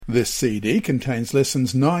This CD contains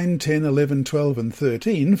lessons 9, 10, 11, 12 and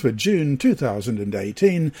 13 for June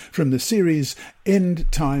 2018 from the series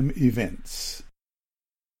End Time Events.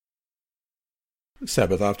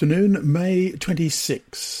 Sabbath afternoon, May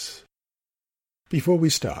 26. Before we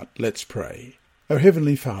start, let's pray. Our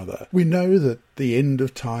Heavenly Father, we know that the end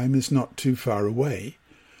of time is not too far away,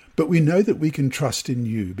 but we know that we can trust in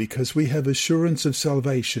you because we have assurance of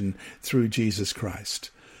salvation through Jesus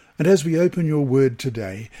Christ. And as we open your word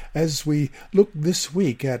today, as we look this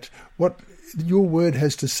week at what your word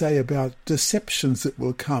has to say about deceptions that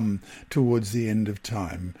will come towards the end of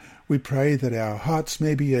time, we pray that our hearts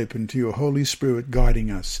may be open to your Holy Spirit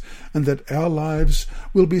guiding us, and that our lives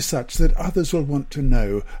will be such that others will want to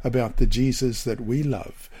know about the Jesus that we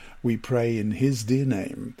love. We pray in his dear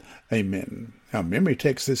name. Amen. Our memory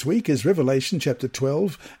text this week is Revelation chapter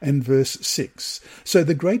 12 and verse 6. So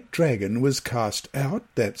the great dragon was cast out,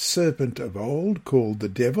 that serpent of old, called the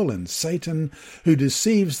devil and Satan, who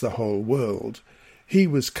deceives the whole world. He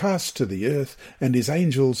was cast to the earth, and his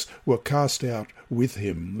angels were cast out with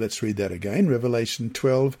him. Let's read that again, Revelation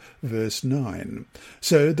 12, verse 9.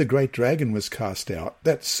 So the great dragon was cast out,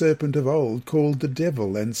 that serpent of old, called the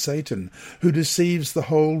devil and Satan, who deceives the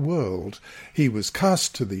whole world. He was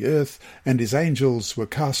cast to the earth, and his angels were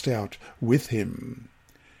cast out with him.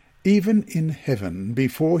 Even in heaven,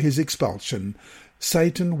 before his expulsion,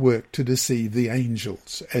 Satan worked to deceive the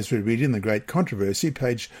angels, as we read in the Great Controversy,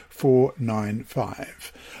 page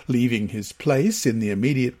 495. Leaving his place in the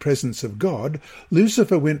immediate presence of God,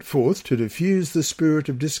 Lucifer went forth to diffuse the spirit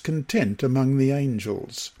of discontent among the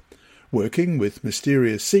angels. Working with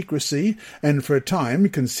mysterious secrecy, and for a time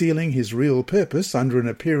concealing his real purpose under an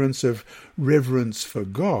appearance of reverence for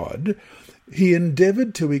God, he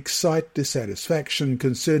endeavoured to excite dissatisfaction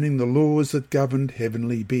concerning the laws that governed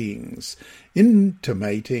heavenly beings,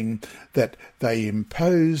 intimating that they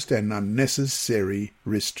imposed an unnecessary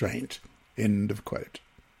restraint. End of quote.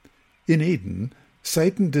 In Eden,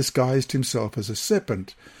 Satan disguised himself as a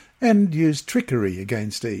serpent and used trickery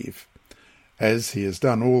against Eve. As he has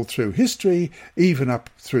done all through history, even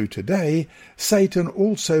up through today, Satan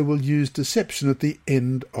also will use deception at the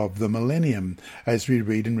end of the millennium, as we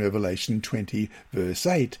read in Revelation 20, verse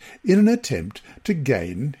 8, in an attempt to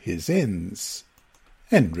gain his ends.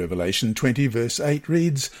 And Revelation 20, verse 8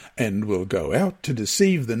 reads, "And will go out to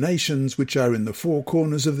deceive the nations which are in the four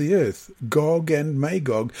corners of the earth, Gog and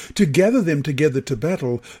Magog, to gather them together to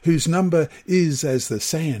battle, whose number is as the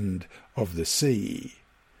sand of the sea."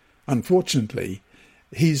 Unfortunately,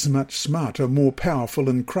 he's much smarter, more powerful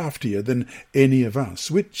and craftier than any of us,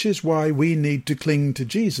 which is why we need to cling to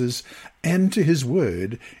Jesus and to his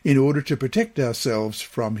word in order to protect ourselves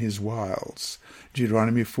from his wiles.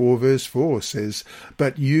 Deuteronomy 4 verse 4 says,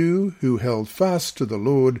 "But you who held fast to the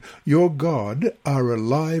Lord your God are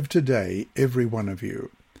alive today, every one of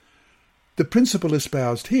you." The principle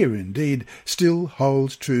espoused here, indeed, still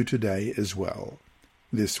holds true today as well.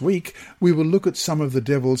 This week, we will look at some of the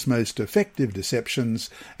devil's most effective deceptions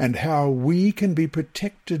and how we can be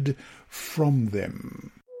protected from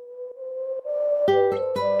them.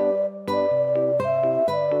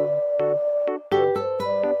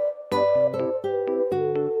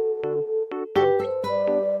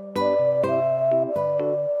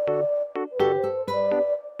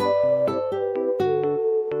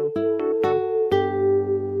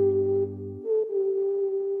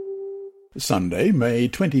 Sunday, May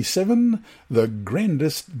 27, The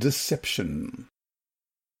Grandest Deception.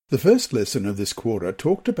 The first lesson of this quarter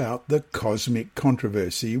talked about the cosmic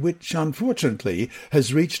controversy, which unfortunately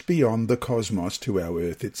has reached beyond the cosmos to our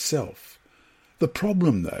earth itself. The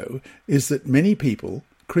problem, though, is that many people,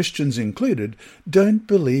 Christians included, don't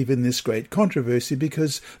believe in this great controversy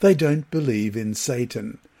because they don't believe in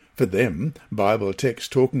Satan. For them, Bible texts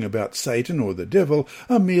talking about Satan or the devil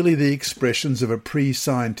are merely the expressions of a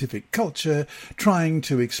pre-scientific culture trying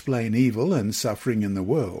to explain evil and suffering in the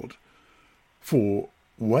world. For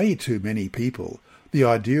way too many people, the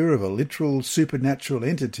idea of a literal supernatural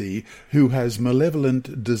entity who has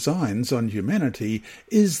malevolent designs on humanity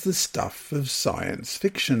is the stuff of science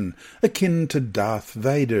fiction, akin to Darth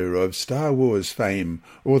Vader of Star Wars fame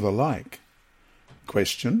or the like.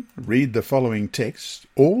 Question: read the following texts,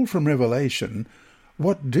 all from Revelation.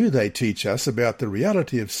 What do they teach us about the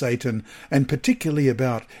reality of Satan, and particularly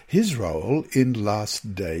about his role in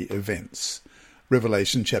last-day events?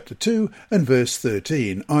 Revelation chapter 2 and verse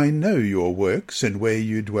 13, "I know your works and where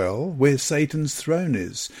you dwell, where Satan's throne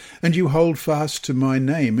is, and you hold fast to my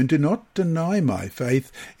name, and do not deny my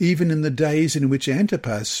faith, even in the days in which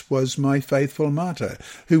Antipas was my faithful martyr,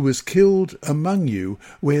 who was killed among you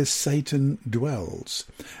where Satan dwells."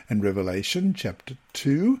 And Revelation chapter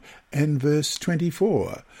 2 and verse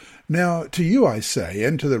 24. Now to you I say,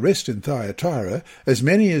 and to the rest in Thyatira, as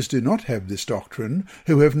many as do not have this doctrine,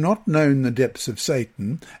 who have not known the depths of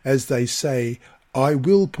Satan, as they say, I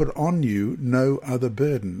will put on you no other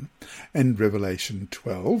burden. And Revelation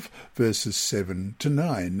 12, verses 7 to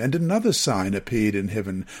 9. And another sign appeared in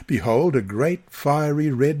heaven. Behold, a great fiery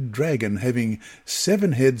red dragon, having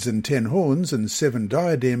 7 heads and 10 horns, and 7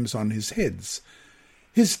 diadems on his heads.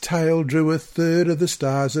 His tail drew 1/3 of the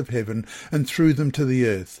stars of heaven, and threw them to the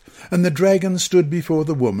earth. And the dragon stood before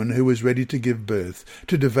the woman who was ready to give birth,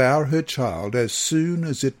 to devour her child as soon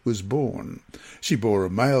as it was born. She bore a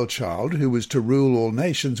male child, who was to rule all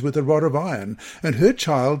nations with a rod of iron, and her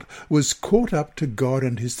child was caught up to God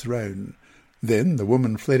and his throne. Then the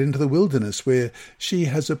woman fled into the wilderness, where she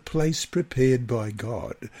has a place prepared by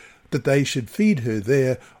God, that they should feed her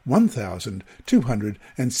there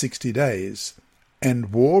 1,260 days.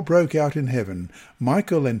 And war broke out in heaven.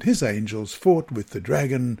 Michael and his angels fought with the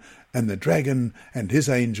dragon and his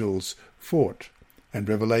angels fought. And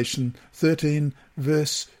Revelation 13,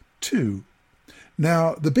 verse 2.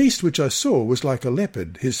 Now the beast which I saw was like a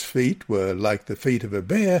leopard. His feet were like the feet of a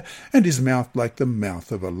bear, and his mouth like the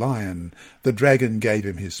mouth of a lion. The dragon gave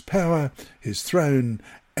him his power, his throne,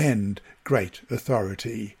 and great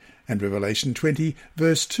authority. And Revelation 20,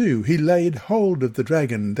 verse 2, he laid hold of the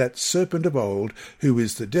dragon, that serpent of old, who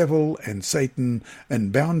is the devil and Satan,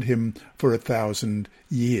 and bound him for 1,000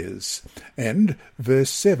 years. And verse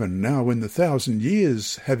 7, now when the 1,000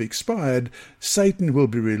 years have expired, Satan will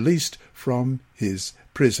be released from his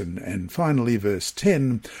prison. And finally, verse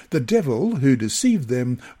 10, the devil who deceived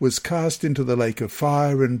them was cast into the lake of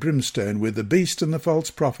fire and brimstone, where the beast and the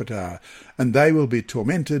false prophet are, and they will be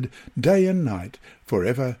tormented day and night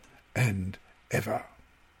forever and ever.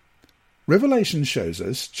 Revelation shows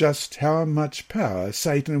us just how much power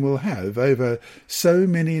Satan will have over so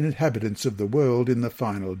many inhabitants of the world in the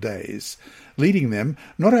final days, leading them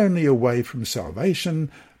not only away from salvation,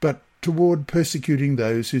 but toward persecuting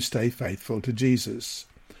those who stay faithful to Jesus.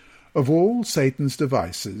 Of all Satan's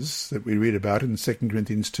devices that we read about in 2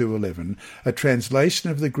 Corinthians 2:11, a translation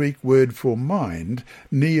of the Greek word for mind,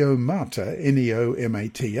 neomata,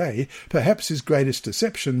 N-E-O-M-A-T-A, perhaps his greatest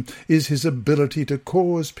deception is his ability to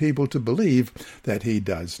cause people to believe that he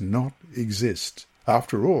does not exist.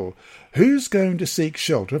 After all, who's going to seek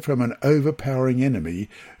shelter from an overpowering enemy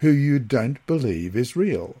who you don't believe is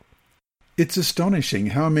real? It's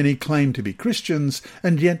astonishing how many claim to be Christians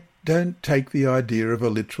and yet don't take the idea of a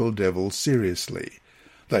literal devil seriously.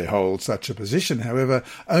 They hold such a position, however,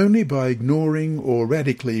 only by ignoring or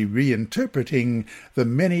radically reinterpreting the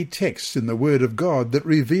many texts in the Word of God that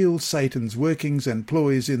reveal Satan's workings and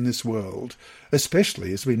ploys in this world,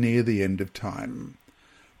 especially as we near the end of time.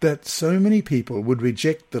 That so many people would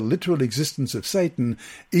reject the literal existence of Satan,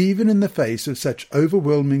 even in the face of such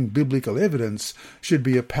overwhelming biblical evidence, should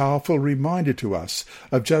be a powerful reminder to us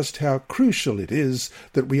of just how crucial it is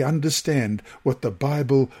that we understand what the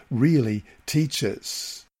Bible really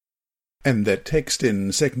teaches. And that text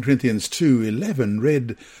in 2 Corinthians 2:11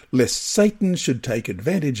 read, "Lest Satan should take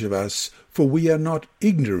advantage of us, for we are not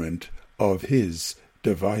ignorant of his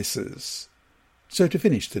devices." So to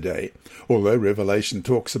finish today, although Revelation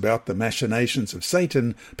talks about the machinations of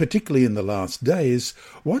Satan, particularly in the last days,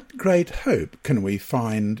 what great hope can we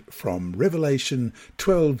find from Revelation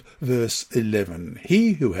 12, verse 11?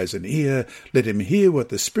 He who has an ear, let him hear what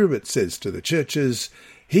the Spirit says to the churches.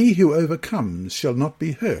 He who overcomes shall not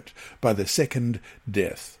be hurt by the second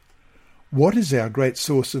death. What is our great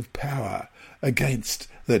source of power against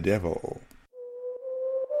the devil?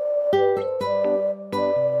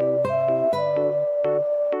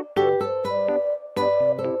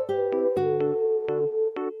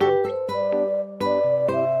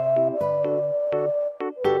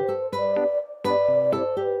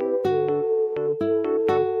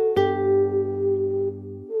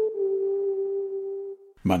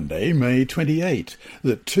 Monday, May 28,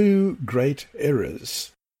 the 2 great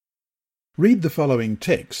errors. Read the following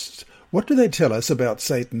texts. What do they tell us about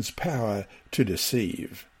Satan's power to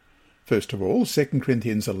deceive? First of all, 2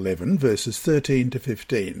 Corinthians 11, verses 13 to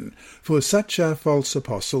 15. For such are false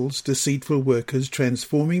apostles, deceitful workers,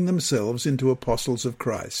 transforming themselves into apostles of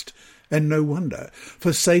Christ. And no wonder,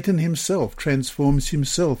 for Satan himself transforms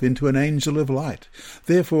himself into an angel of light.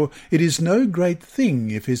 Therefore it is no great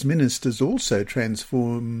thing if his ministers also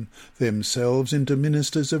transform themselves into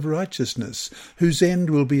ministers of righteousness, whose end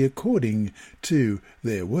will be according to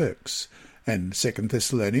their works. And 2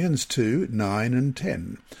 Thessalonians 2, 9 and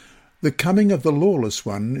 10. The coming of the lawless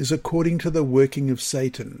one is according to the working of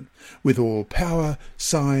Satan, with all power,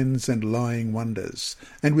 signs, and lying wonders,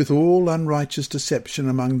 and with all unrighteous deception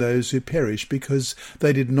among those who perish, because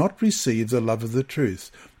they did not receive the love of the truth,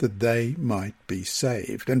 that they might be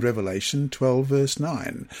saved. And Revelation 12 verse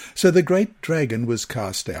 9. So the great dragon was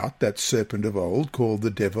cast out, that serpent of old, called the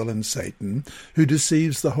devil and Satan, who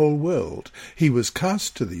deceives the whole world. He was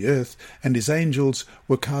cast to the earth, and his angels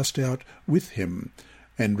were cast out with him.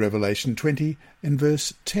 And Revelation 20 and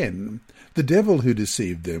verse 10. The devil who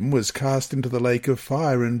deceived them was cast into the lake of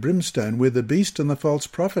fire and brimstone, where the beast and the false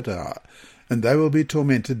prophet are, and they will be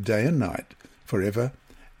tormented day and night, for ever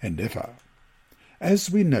and ever.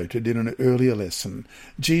 As we noted in an earlier lesson,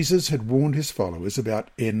 Jesus had warned his followers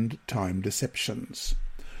about end-time deceptions.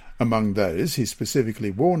 Among those he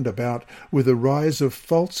specifically warned about were the rise of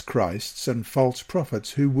false Christs and false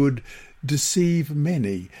prophets who would deceive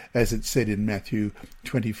many, as it said in Matthew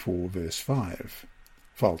 24 verse 5.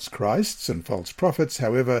 False Christs and false prophets,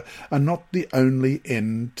 however, are not the only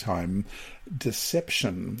end-time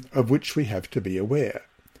deception of which we have to be aware.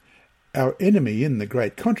 Our enemy in the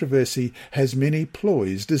great controversy has many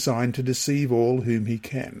ploys designed to deceive all whom he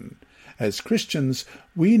can. As Christians,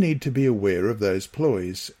 we need to be aware of those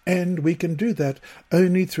ploys, and we can do that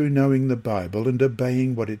only through knowing the Bible and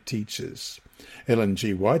obeying what it teaches. Ellen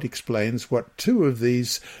G. White explains what two of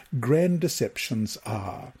these grand deceptions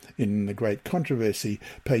are in The Great Controversy,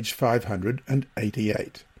 page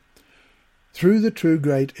 588. Through the two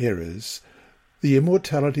great errors, the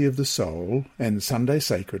immortality of the soul and Sunday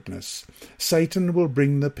sacredness, Satan will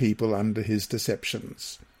bring the people under his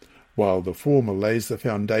deceptions. While the former lays the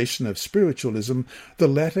foundation of spiritualism, the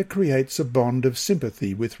latter creates a bond of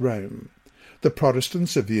sympathy with Rome. The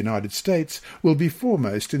Protestants of the United States will be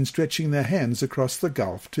foremost in stretching their hands across the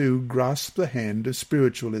gulf to grasp the hand of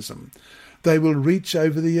spiritualism. They will reach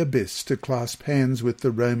over the abyss to clasp hands with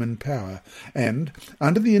the Roman power, and,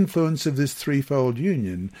 under the influence of this threefold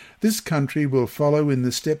union, this country will follow in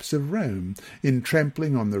the steps of Rome in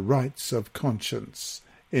trampling on the rights of conscience."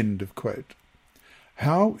 End of quote.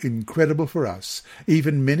 How incredible for us,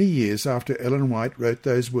 even many years after Ellen White wrote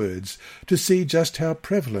those words, to see just how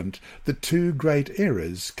prevalent the two great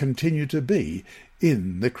errors continue to be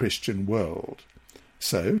in the Christian world.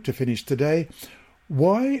 So, to finish today,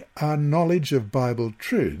 why are knowledge of Bible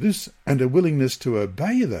truths and a willingness to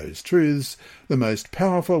obey those truths the most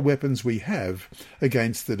powerful weapons we have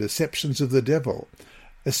against the deceptions of the devil,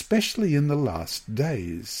 especially in the last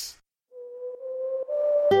days?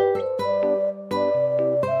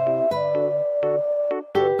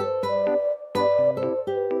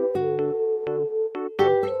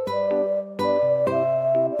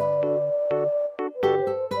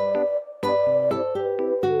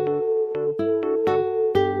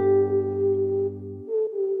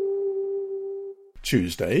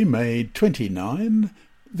 Tuesday, May 29,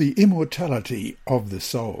 the immortality of the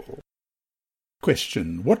soul.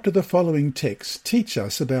 Question: what do the following texts teach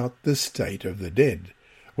us about the state of the dead?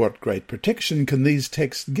 What great protection can these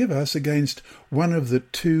texts give us against one of the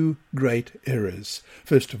two great errors?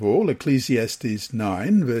 First of all, Ecclesiastes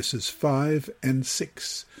 9, verses 5 and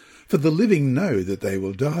 6. For the living know that they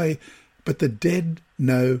will die, but the dead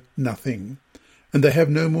know nothing, and they have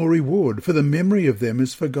no more reward, for the memory of them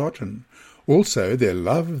is forgotten. Also their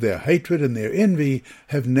love, their hatred, and their envy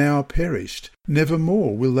have now perished. Never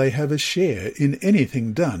more will they have a share in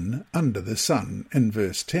anything done under the sun. And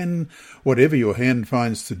verse 10, whatever your hand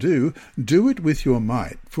finds to do, do it with your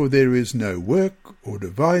might, for there is no work or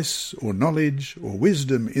device or knowledge or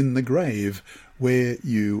wisdom in the grave where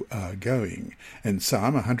you are going. And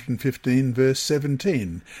Psalm 115 verse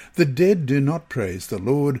 17, the dead do not praise the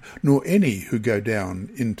Lord, nor any who go down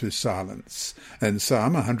into silence. And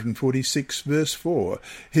Psalm 146 verse 4,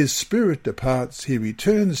 his spirit departs, he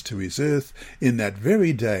returns to his earth, in that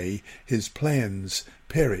very day his plans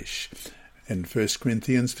perish. And 1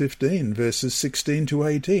 Corinthians 15 verses 16 to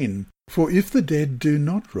 18, for if the dead do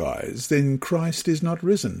not rise, then Christ is not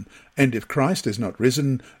risen. And if Christ is not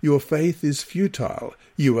risen, your faith is futile.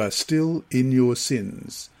 You are still in your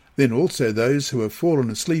sins. Then also those who have fallen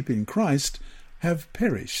asleep in Christ have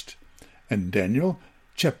perished. And Daniel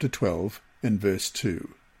chapter 12 and verse 2.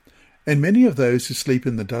 And many of those who sleep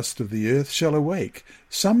in the dust of the earth shall awake,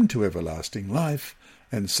 some to everlasting life,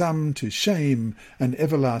 and some to shame and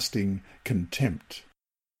everlasting contempt.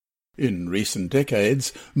 In recent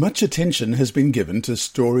decades, much attention has been given to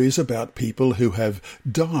stories about people who have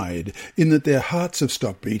died in that their hearts have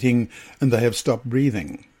stopped beating and they have stopped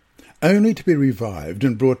breathing, only to be revived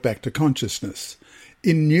and brought back to consciousness.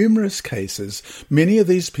 In numerous cases, many of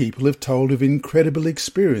these people have told of incredible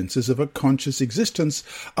experiences of a conscious existence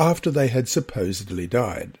after they had supposedly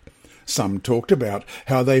died. Some talked about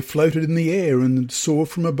how they floated in the air and saw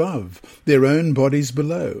from above, their own bodies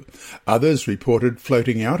below. Others reported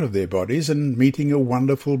floating out of their bodies and meeting a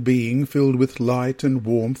wonderful being filled with light and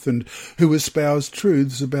warmth and who espoused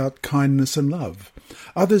truths about kindness and love.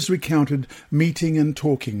 Others recounted meeting and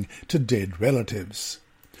talking to dead relatives.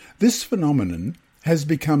 This phenomenon has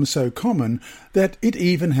become so common that it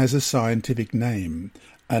even has a scientific name,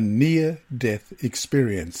 a near-death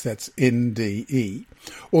experience. That's NDE.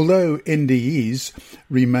 Although NDEs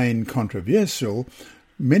remain controversial,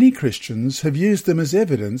 many Christians have used them as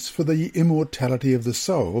evidence for the immortality of the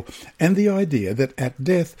soul and the idea that at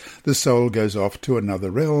death the soul goes off to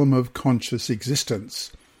another realm of conscious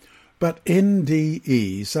existence. But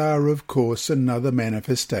NDEs are, of course, another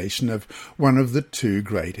manifestation of one of the two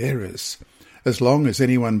great errors. As long as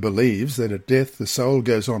anyone believes that at death the soul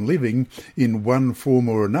goes on living in one form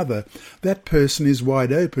or another, that person is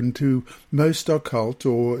wide open to most occult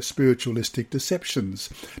or spiritualistic deceptions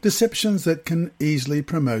that can easily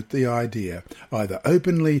promote the idea, either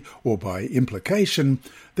openly or by implication,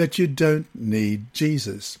 that you don't need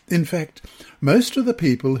Jesus. In fact, most of the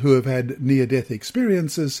people who have had near-death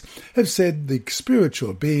experiences have said the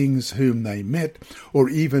spiritual beings whom they met, or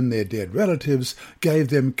even their dead relatives, gave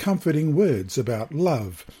them comforting words about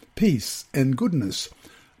love, peace, and goodness,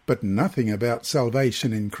 but nothing about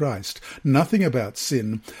salvation in Christ, nothing about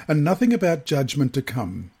sin, and nothing about judgment to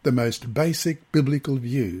come, the most basic biblical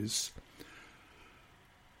views.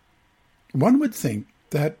 One would think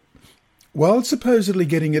that while supposedly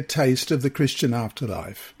getting a taste of the Christian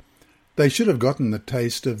afterlife, they should have gotten the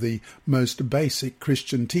taste of the most basic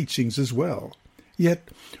Christian teachings as well. Yet,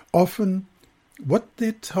 often, what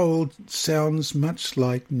they're told sounds much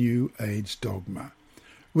like New Age dogma,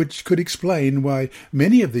 which could explain why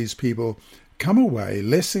many of these people come away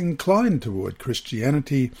less inclined toward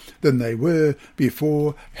Christianity than they were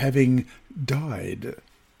before having died.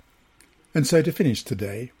 And so to finish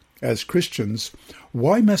today, as Christians,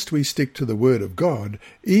 why must we stick to the Word of God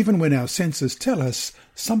even when our senses tell us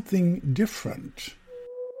something different?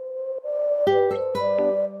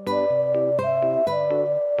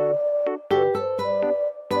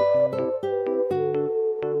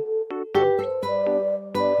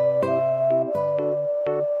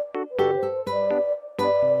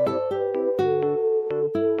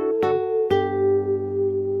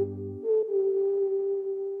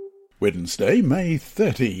 Wednesday, May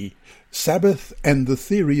 30, Sabbath and the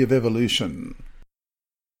Theory of Evolution.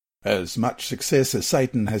 As much success as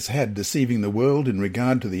Satan has had deceiving the world in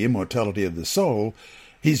regard to the immortality of the soul,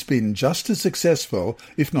 he's been just as successful,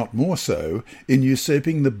 if not more so, in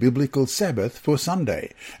usurping the biblical Sabbath for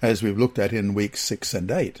Sunday, as we've looked at in weeks 6 and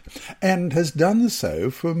 8, and has done so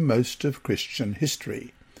for most of Christian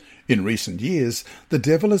history. In recent years, the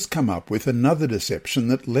devil has come up with another deception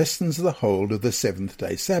that lessens the hold of the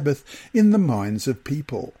seventh-day Sabbath in the minds of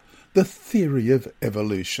people, the theory of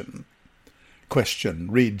evolution. Question.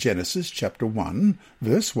 Read Genesis chapter 1,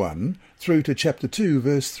 verse 1, through to chapter 2,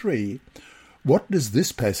 verse 3. What does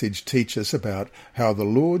this passage teach us about how the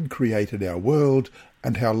Lord created our world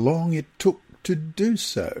and how long it took to do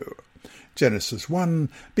so? Genesis 1,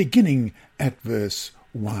 beginning at verse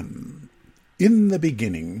 1. In the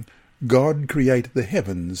beginning, God created the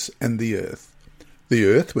heavens and the earth. The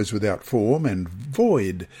earth was without form and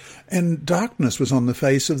void, and darkness was on the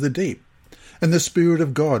face of the deep, and the Spirit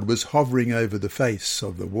of God was hovering over the face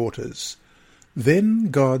of the waters. Then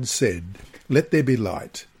God said, "Let there be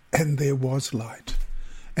light," and there was light.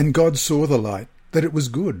 And God saw the light, that it was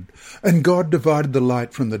good, and God divided the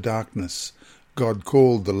light from the darkness. God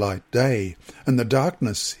called the light day, and the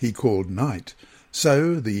darkness he called night.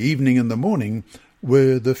 So the evening and the morning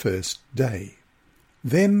were the first day.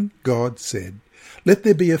 Then God said, "Let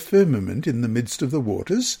there be a firmament in the midst of the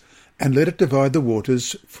waters, and let it divide the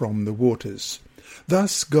waters from the waters."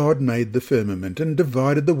 Thus God made the firmament, and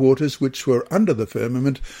divided the waters which were under the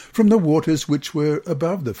firmament from the waters which were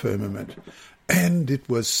above the firmament. And it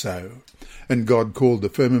was so. And God called the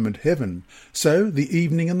firmament heaven. So the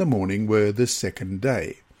evening and the morning were the second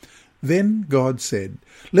day. Then God said,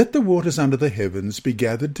 "Let the waters under the heavens be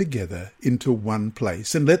gathered together into one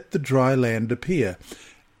place, and let the dry land appear."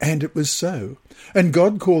 And it was so. And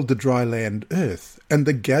God called the dry land earth, and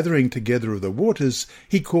the gathering together of the waters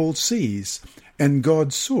he called seas. And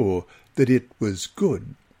God saw that it was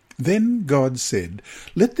good. Then God said,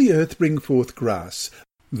 "Let the earth bring forth grass,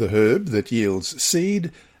 the herb that yields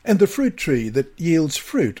seed, and the fruit tree that yields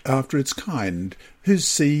fruit after its kind, whose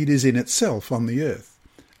seed is in itself on the earth."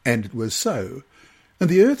 And it was so. And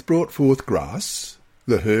the earth brought forth grass,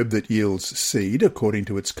 the herb that yields seed according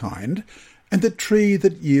to its kind, and the tree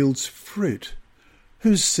that yields fruit,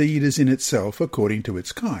 whose seed is in itself according to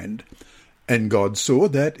its kind. And God saw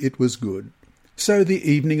that it was good. So the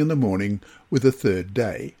evening and the morning were the third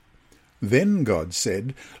day. Then God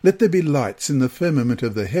said, Let there be lights in the firmament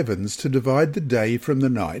of the heavens to divide the day from the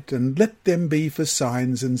night, and let them be for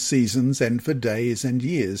signs and seasons, and for days and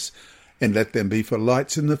years. And let them be for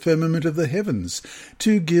lights in the firmament of the heavens,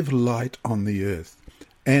 to give light on the earth.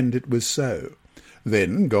 And it was so.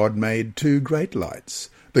 Then God made 2 great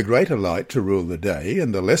lights, the greater light to rule the day,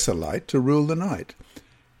 and the lesser light to rule the night.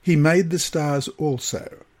 He made the stars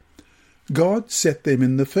also. God set them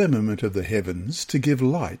in the firmament of the heavens to give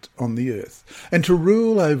light on the earth, and to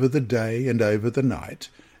rule over the day and over the night,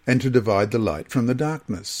 and to divide the light from the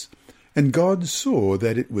darkness. And God saw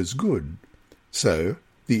that it was good. So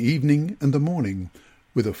the evening and the morning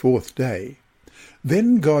were the 4th day.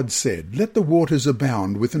 Then God said, Let the waters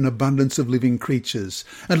abound with an abundance of living creatures,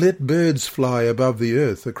 and let birds fly above the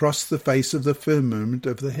earth across the face of the firmament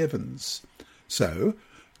of the heavens. So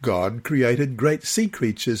God created great sea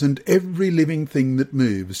creatures and every living thing that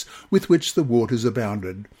moves, with which the waters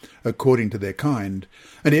abounded, according to their kind,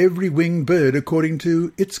 and every winged bird according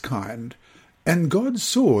to its kind. And God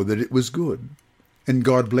saw that it was good. And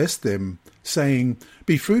God blessed them, saying,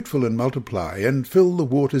 Be fruitful and multiply, and fill the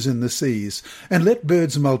waters in the seas, and let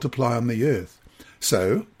birds multiply on the earth.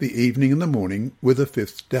 So the evening and the morning were the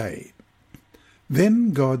 5th day.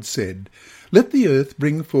 Then God said, Let the earth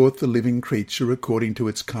bring forth the living creature according to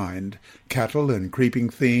its kind, cattle and creeping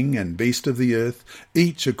thing and beast of the earth,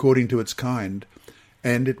 each according to its kind.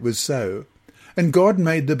 And it was so. And God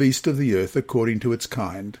made the beast of the earth according to its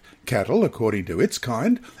kind, cattle according to its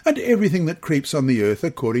kind, and everything that creeps on the earth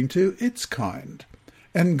according to its kind.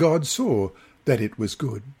 And God saw that it was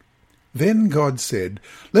good. Then God said,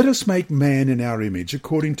 Let us make man in our image,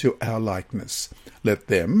 according to our likeness. Let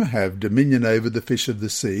them have dominion over the fish of the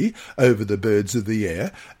sea, over the birds of the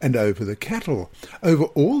air, and over the cattle, over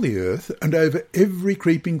all the earth, and over every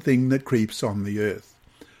creeping thing that creeps on the earth.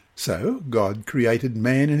 So God created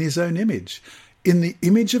man in his own image. In the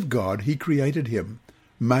image of God he created him.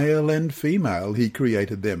 Male and female he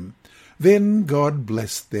created them. Then God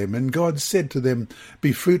blessed them, and God said to them,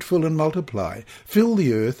 Be fruitful and multiply, fill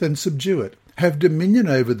the earth and subdue it. Have dominion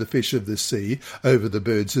over the fish of the sea, over the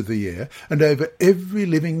birds of the air, and over every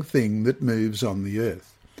living thing that moves on the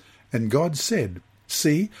earth. And God said,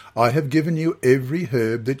 See, I have given you every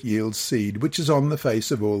herb that yields seed, which is on the face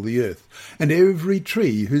of all the earth, and every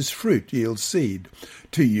tree whose fruit yields seed.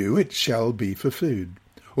 To you it shall be for food.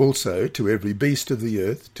 Also to every beast of the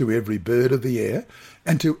earth, to every bird of the air,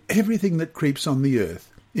 and to everything that creeps on the earth,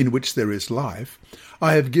 in which there is life,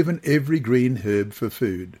 I have given every green herb for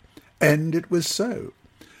food. And it was so.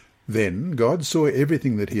 Then God saw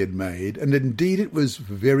everything that he had made, and indeed it was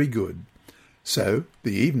very good. So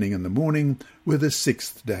the evening and the morning were the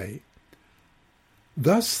 6th day.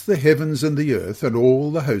 Thus the heavens and the earth and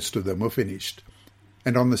all the host of them were finished.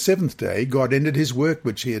 And on the 7th day God ended his work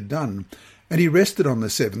which he had done, and he rested on the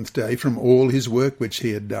 7th day from all his work which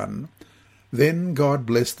he had done. Then God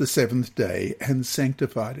blessed the 7th day and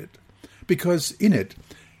sanctified it, because in it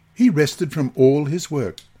he rested from all his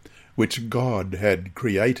work which God had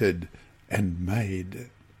created and made.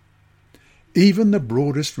 Even the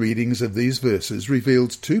broadest readings of these verses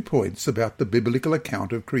reveals 2 points about the biblical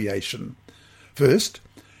account of creation. First,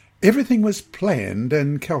 everything was planned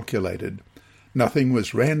and calculated. Nothing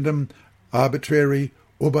was random, arbitrary,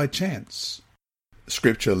 or by chance.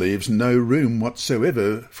 Scripture leaves no room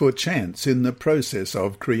whatsoever for chance in the process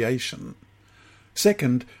of creation.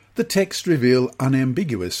 Second, the text reveals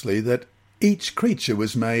unambiguously that each creature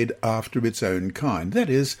was made after its own kind. That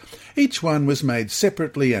is, each one was made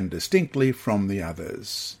separately and distinctly from the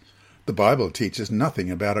others. The Bible teaches nothing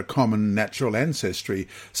about a common natural ancestry,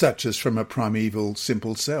 such as from a primeval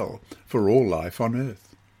simple cell, for all life on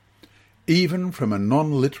earth. Even from a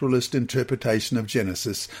non-literalist interpretation of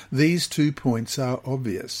Genesis, these 2 points are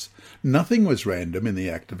obvious. Nothing was random in the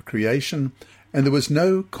act of creation, and there was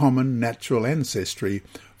no common natural ancestry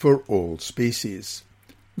for all species.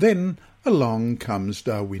 Then along comes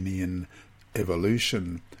Darwinian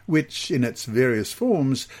evolution, which in its various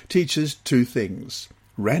forms teaches 2 things: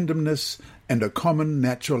 randomness and a common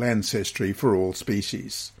natural ancestry for all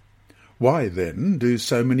species. Why, then, do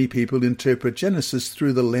so many people interpret Genesis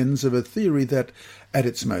through the lens of a theory that, at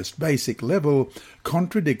its most basic level,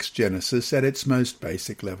 contradicts Genesis at its most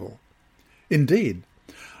basic level? Indeed,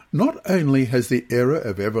 not only has the error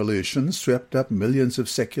of evolution swept up millions of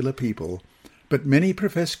secular people, but many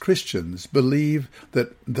professed Christians believe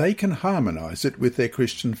that they can harmonize it with their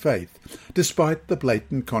Christian faith, despite the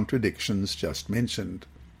blatant contradictions just mentioned.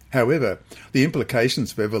 However, the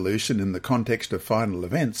implications of evolution in the context of final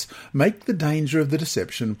events make the danger of the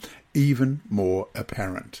deception even more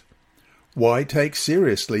apparent. Why take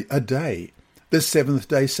seriously a day, the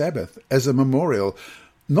seventh-day Sabbath, as a memorial,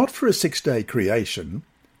 not for a six-day creation,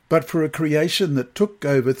 but for a creation that took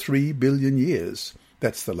over 3 billion years?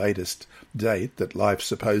 That's the latest date that life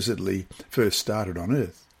supposedly first started on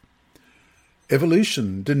Earth.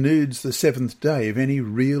 Evolution denudes the seventh day of any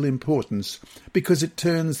real importance because it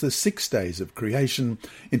turns the 6 days of creation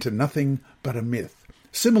into nothing but a myth,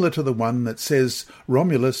 similar to the one that says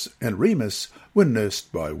Romulus and Remus were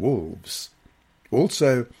nursed by wolves.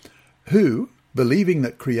 Also, who, believing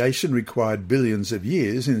that creation required billions of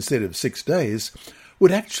years instead of 6 days,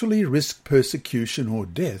 would actually risk persecution or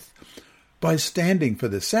death by standing for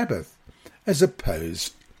the Sabbath as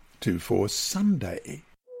opposed to for Sunday.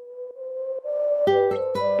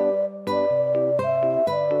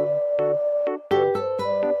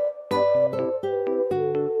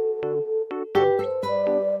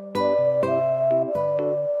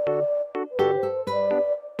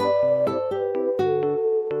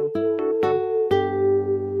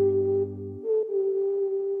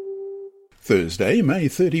 Thursday, May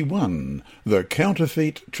 31, the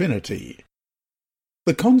Counterfeit Trinity.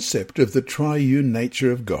 The concept of the triune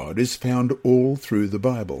nature of God is found all through the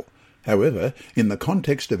Bible. However, in the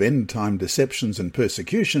context of end-time deceptions and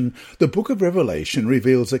persecution, the book of Revelation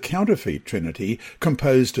reveals a counterfeit trinity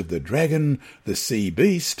composed of the dragon, the sea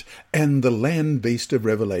beast, and the land beast of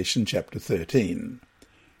Revelation chapter 13.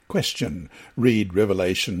 Question. Read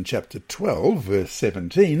Revelation chapter 12, verse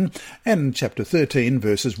 17, and chapter 13,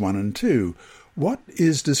 verses 1 and 2. What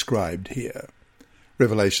is described here?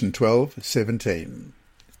 Revelation 12:17.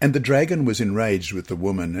 And the dragon was enraged with the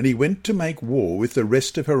woman, and he went to make war with the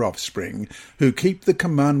rest of her offspring, who keep the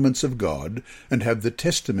commandments of God and have the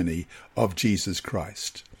testimony of Jesus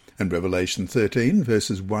Christ. And Revelation 13,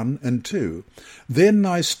 verses 1 and 2. Then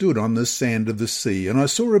I stood on the sand of the sea, and I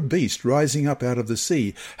saw a beast rising up out of the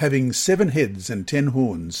sea, having 7 heads and 10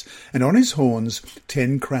 horns, and on his horns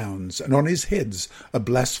 10 crowns, and on his heads a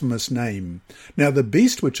blasphemous name. Now the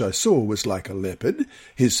beast which I saw was like a leopard,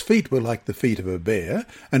 his feet were like the feet of a bear,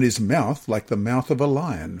 and his mouth like the mouth of a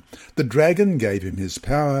lion. The dragon gave him his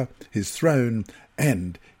power, his throne,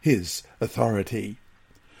 and his authority.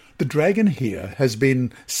 The dragon here has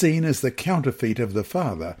been seen as the counterfeit of the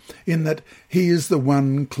Father, in that he is the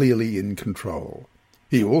one clearly in control.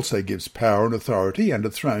 He also gives power and authority and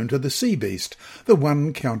a throne to the sea beast, the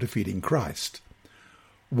one counterfeiting Christ.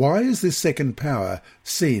 Why is this second power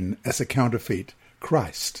seen as a counterfeit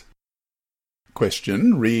Christ?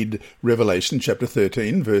 Question. Read Revelation chapter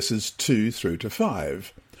 13, verses 2 through to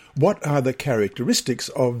 5. What are the characteristics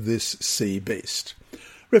of this sea beast?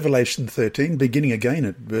 Revelation 13, beginning again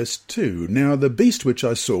at verse 2. Now the beast which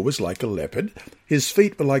I saw was like a leopard, his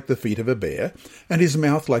feet were like the feet of a bear, and his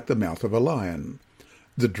mouth like the mouth of a lion.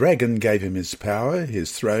 The dragon gave him his power,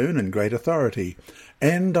 his throne, and great authority.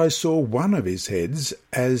 And I saw one of his heads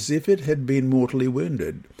as if it had been mortally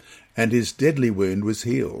wounded, and his deadly wound was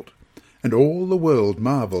healed. And all the world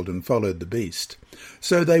marvelled and followed the beast.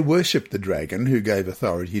 So they worshipped the dragon, who gave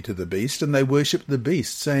authority to the beast, and they worshipped the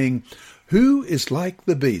beast, saying, Who is like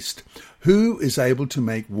the beast? Who is able to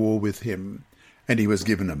make war with him? And he was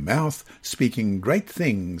given a mouth, speaking great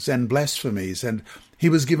things and blasphemies, and he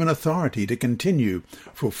was given authority to continue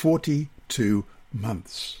for 42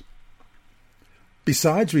 months.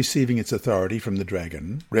 Besides receiving its authority from the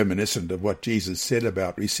dragon, reminiscent of what Jesus said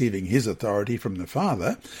about receiving his authority from the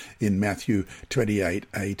Father in Matthew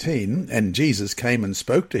 28:18, and Jesus came and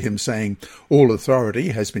spoke to him, saying, All authority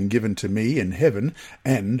has been given to me in heaven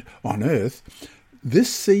and on earth,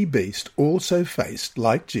 this sea beast also faced,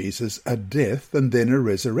 like Jesus, a death and then a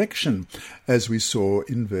resurrection, as we saw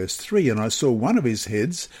in verse 3. And I saw one of his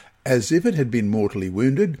heads as if it had been mortally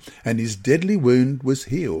wounded, and his deadly wound was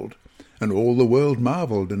healed. And all the world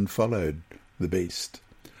marvelled and followed the beast.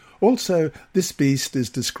 Also, this beast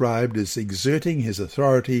is described as exerting his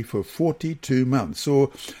authority for 42 months, or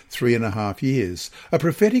 3.5 years, a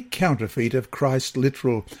prophetic counterfeit of Christ's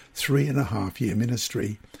literal 3.5-year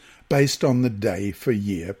ministry, based on the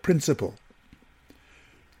day-for-year principle.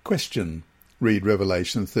 Question. Read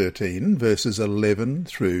Revelation 13, verses 11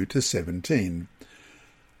 through to 17.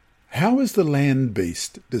 How is the land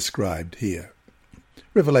beast described here?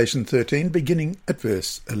 Revelation 13, beginning at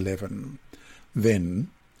verse 11. Then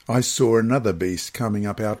I saw another beast coming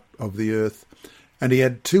up out of the earth, and he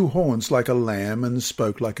had 2 horns like a lamb and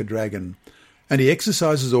spoke like a dragon. And he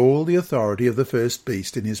exercises all the authority of the first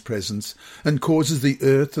beast in his presence, and causes the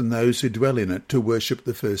earth and those who dwell in it to worship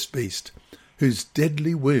the first beast, whose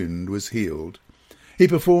deadly wound was healed. He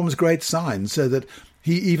performs great signs, so that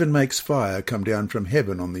he even makes fire come down from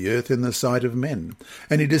heaven on the earth in the sight of men,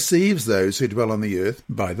 and he deceives those who dwell on the earth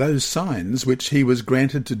by those signs which he was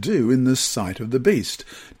granted to do in the sight of the beast,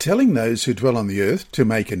 telling those who dwell on the earth to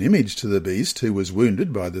make an image to the beast who was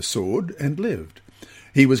wounded by the sword and lived.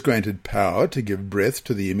 He was granted power to give breath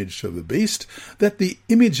to the image of the beast, that the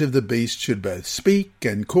image of the beast should both speak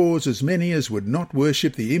and cause as many as would not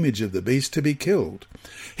worship the image of the beast to be killed.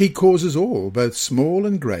 He causes all, both small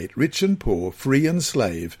and great, rich and poor, free and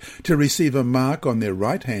slave, to receive a mark on their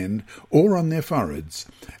right hand or on their foreheads,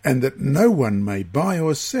 and that no one may buy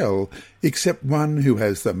or sell except one who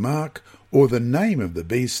has the mark or the name of the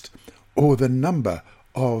beast or the number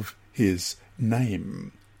of his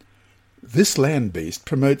name. This land beast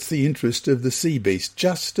promotes the interest of the sea beast,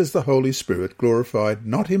 just as the Holy Spirit glorified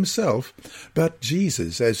not himself, but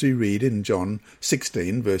Jesus, as we read in John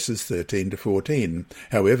 16, verses 13 to 14.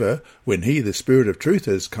 However, when he, the Spirit of truth,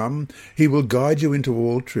 has come, he will guide you into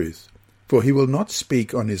all truth. For he will not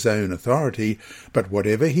speak on his own authority, but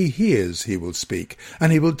whatever he hears he will speak,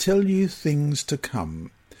 and he will tell you things to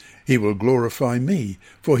come. He will glorify me,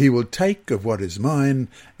 for he will take of what is mine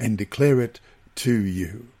and declare it to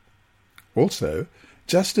you. Also,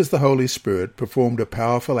 just as the Holy Spirit performed a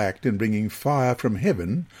powerful act in bringing fire from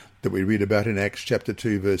heaven, that we read about in Acts chapter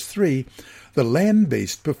 2, verse 3, the land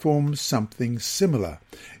beast performs something similar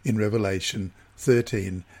in Revelation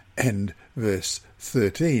 13 and verse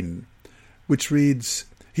 13, which reads,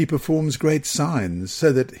 "He performs great signs,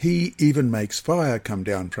 so that he even makes fire come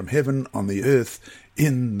down from heaven on the earth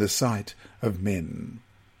in the sight of men."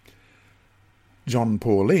 John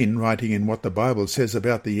Pauline, writing in What the Bible Says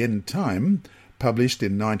About the End Time, published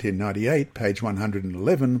in 1998, page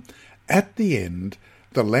 111, at the end,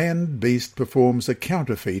 the land beast performs a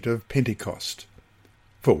counterfeit of Pentecost.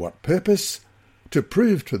 For what purpose? To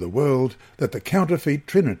prove to the world that the counterfeit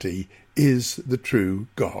Trinity is the true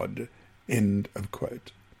God. End of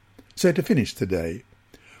quote. So to finish today,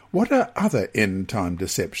 what are other end-time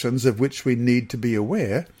deceptions of which we need to be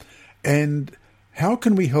aware, and how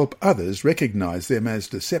can we help others recognize them as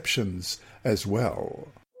deceptions as well?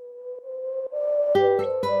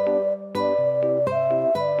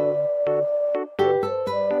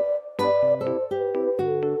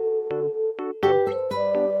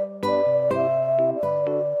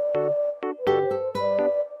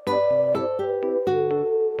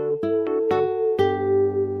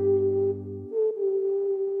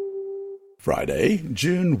 Friday,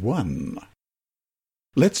 June 1.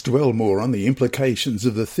 Let's dwell more on the implications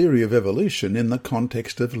of the theory of evolution in the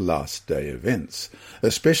context of last-day events,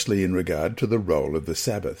 especially in regard to the role of the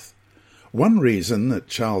Sabbath. One reason that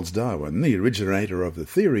Charles Darwin, the originator of the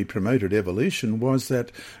theory, promoted evolution was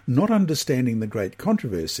that, not understanding the great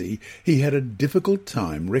controversy, he had a difficult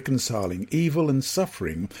time reconciling evil and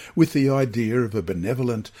suffering with the idea of a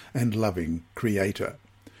benevolent and loving Creator.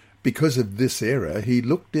 Because of this error, he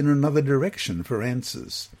looked in another direction for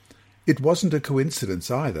answers. It wasn't a coincidence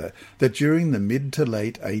either that during the mid to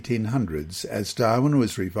late 1800s, as Darwin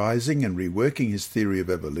was revising and reworking his theory of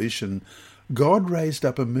evolution, God raised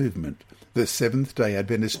up a movement, the Seventh-day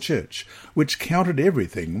Adventist Church, which countered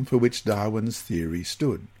everything for which Darwin's theory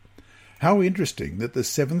stood. How interesting that the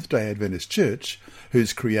Seventh-day Adventist Church,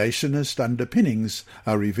 whose creationist underpinnings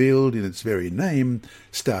are revealed in its very name,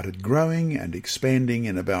 started growing and expanding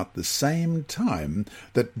in about the same time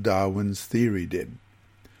that Darwin's theory did.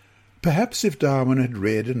 Perhaps if Darwin had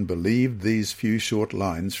read and believed these few short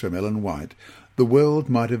lines from Ellen White, the world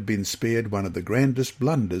might have been spared one of the grandest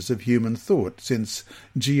blunders of human thought since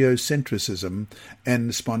geocentrism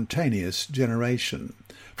and spontaneous generation.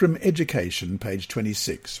 From Education, page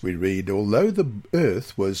 26, we read, "Although the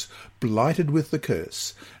earth was blighted with the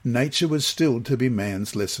curse, nature was still to be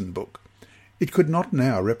man's lesson book. It could not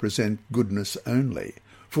now represent goodness only,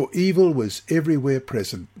 for evil was everywhere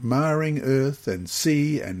present, marring earth and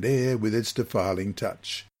sea and air with its defiling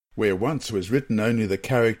touch. Where once was written only the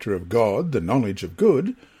character of God, the knowledge of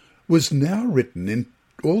good, was now written in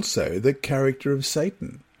also the character of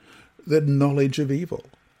Satan, the knowledge of evil.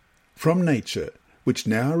 From nature, which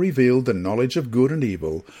now revealed the knowledge of good and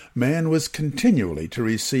evil, man was continually to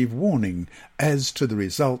receive warning as to the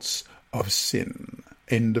results of sin."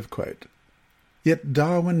 End of quote. Yet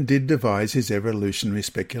Darwin did devise his evolutionary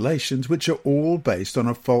speculations, which are all based on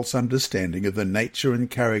a false understanding of the nature and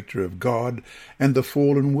character of God and the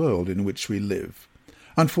fallen world in which we live.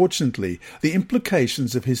 Unfortunately, the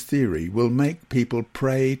implications of his theory will make people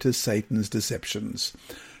prey to Satan's deceptions.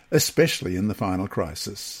 especially in the final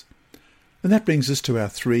crisis. And that brings us to our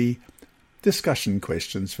 3 discussion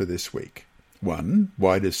questions for this week. 1.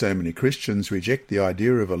 Why do so many Christians reject the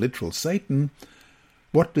idea of a literal Satan?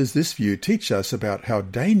 What does this view teach us about how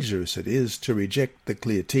dangerous it is to reject the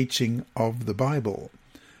clear teaching of the Bible?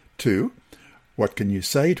 2. What can you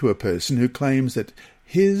say to a person who claims that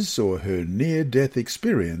his or her near-death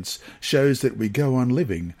experience shows that we go on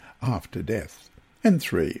living after death? And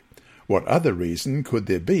 3. What other reason could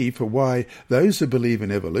there be for why those who believe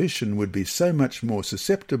in evolution would be so much more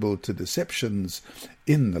susceptible to deceptions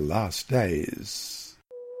in the last days?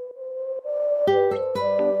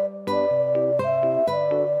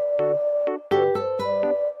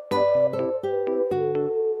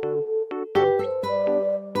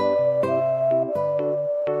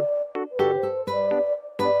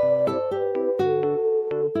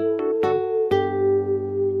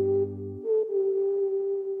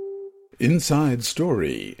 Inside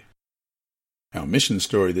Story. Our mission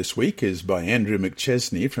story this week is by Andrew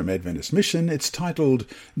McChesney from Adventist Mission. It's titled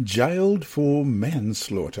Jailed for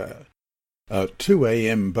Manslaughter. A 2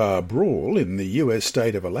 a.m. bar brawl in the U.S.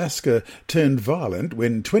 state of Alaska turned violent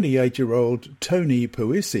when 28-year-old Tony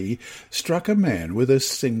Puisi struck a man with a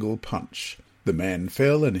single punch. The man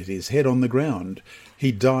fell and hit his head on the ground.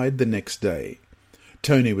 He died the next day.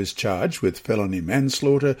 Tony was charged with felony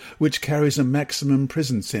manslaughter, which carries a maximum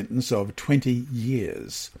prison sentence of 20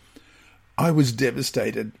 years. "I was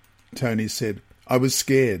devastated," Tony said. "I was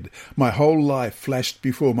scared. My whole life flashed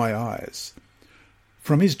before my eyes."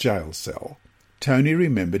 From his jail cell, Tony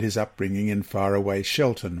remembered his upbringing in faraway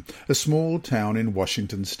Shelton, a small town in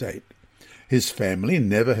Washington state. His family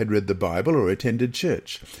never had read the Bible or attended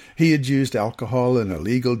church. He had used alcohol and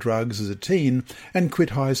illegal drugs as a teen and quit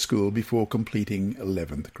high school before completing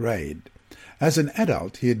 11th grade. As an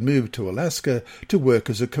adult, he had moved to Alaska to work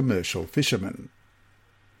as a commercial fisherman.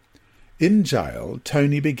 In jail,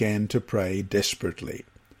 Tony began to pray desperately.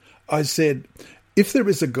 "I said, if there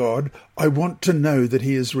is a God, I want to know that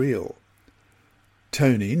he is real."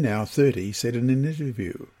 Tony, now 30, said in an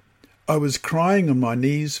interview, "I was crying on my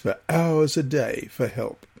knees for hours a day for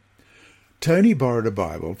help." Tony borrowed a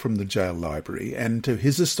Bible from the jail library and, to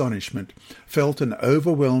his astonishment, felt an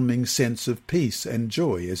overwhelming sense of peace and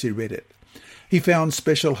joy as he read it. He found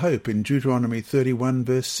special hope in Deuteronomy 31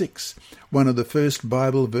 verse 6, one of the first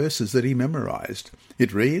Bible verses that he memorized.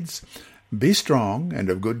 It reads, "Be strong and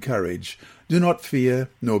of good courage. Do not fear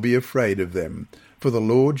nor be afraid of them. For the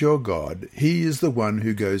Lord your God, he is the one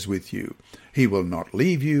who goes with you. He will not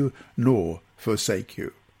leave you nor forsake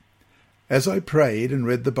you." "As I prayed and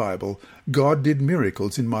read the Bible, God did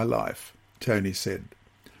miracles in my life," Tony said.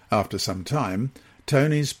 After some time,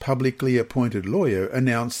 Tony's publicly appointed lawyer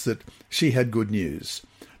announced that she had good news.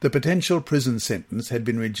 The potential prison sentence had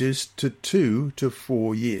been reduced to 2 to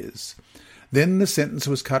 4 years. Then the sentence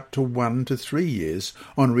was cut to 1 to 3 years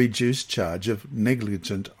on reduced charge of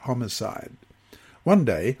negligent homicide. One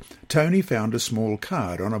day, Tony found a small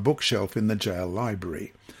card on a bookshelf in the jail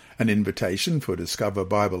library, an invitation for Discover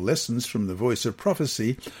Bible Lessons from the Voice of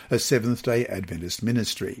Prophecy, a Seventh-day Adventist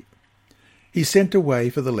ministry. He sent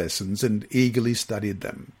away for the lessons and eagerly studied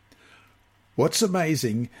them. "What's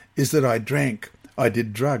amazing is that I drank, I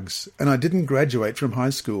did drugs, and I didn't graduate from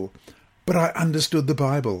high school, but I understood the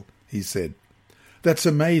Bible," he said. "That's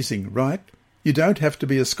amazing, right? You don't have to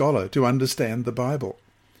be a scholar to understand the Bible."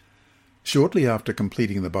 Shortly after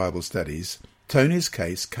completing the Bible studies, Tony's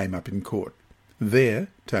case came up in court. There,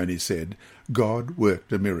 Tony said, God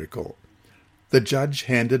worked a miracle. The judge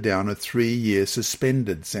handed down a 3-year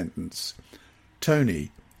suspended sentence.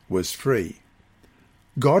 Tony was free.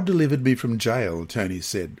 "God delivered me from jail," Tony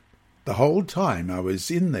said. "The whole time I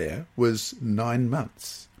was in there was 9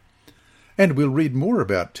 months." And we'll read more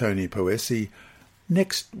about Tony Puisi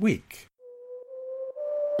next week.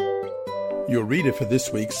 Your reader for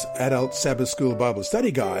this week's Adult Sabbath School Bible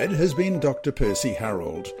Study Guide has been Dr. Percy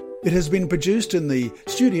Harold. It has been produced in the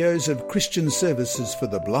studios of Christian Services for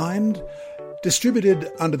the Blind,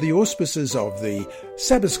 distributed under the auspices of the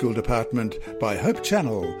Sabbath School Department by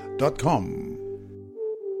HopeChannel.com.